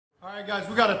All right, guys,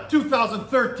 we got a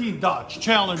 2013 Dodge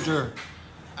Challenger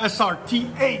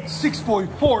SRT 8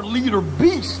 6.4 liter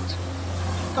beast.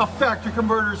 Got factory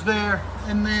converters there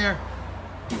and there.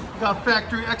 Got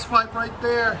factory X pipe right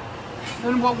there.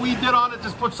 And what we did on it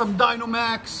is put some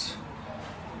DYNOMAX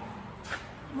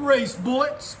race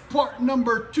bullets, part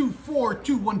number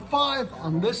 24215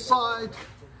 on this side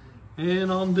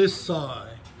and on this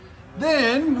side.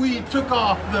 Then we took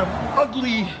off the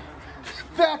ugly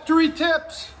factory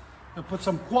tips and put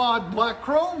some quad black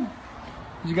chrome.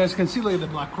 As you guys can see, look at the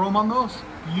black chrome on those.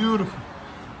 Beautiful.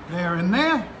 There and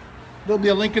there. There'll be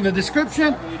a link in the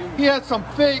description. He had some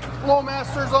fake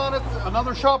Flowmasters on it,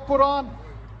 another shop put on.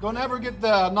 Don't ever get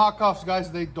the knockoffs,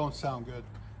 guys. They don't sound good.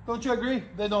 Don't you agree?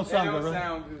 They don't sound good,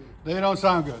 right? They don't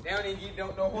sound good.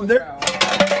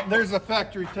 There's the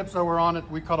factory tips that were on it.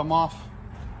 We cut them off.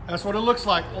 That's what it looks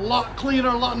like. A lot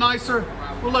cleaner, a lot nicer.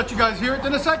 We'll let you guys hear it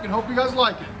in a second. Hope you guys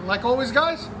like it. Like always,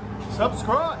 guys,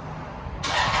 subscribe.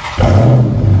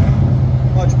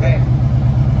 Much better.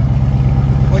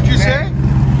 What'd you say?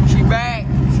 She back.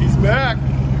 She's back.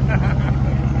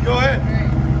 Go ahead.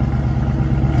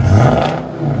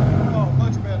 Oh,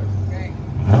 much better. Okay.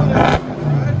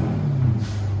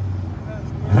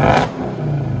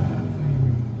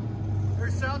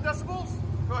 There's sound decibels.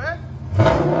 Go ahead.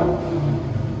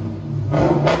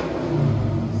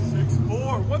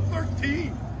 6.4,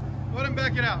 113. Go ahead and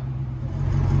back it out.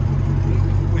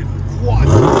 With quad.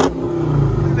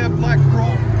 Look at that black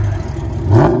chrome.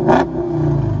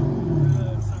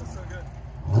 That sounds so good.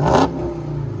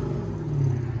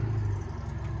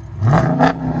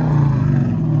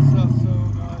 Sounds so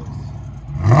nice.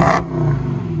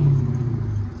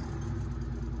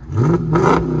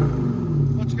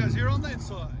 What you guys hear on the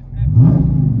inside?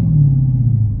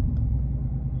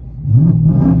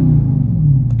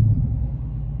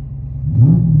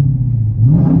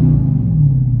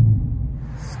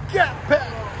 Scat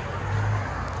Pack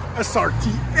SRT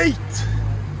 8.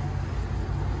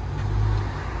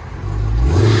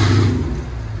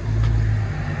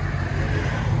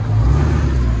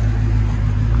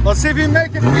 Let's see if you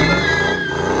make it.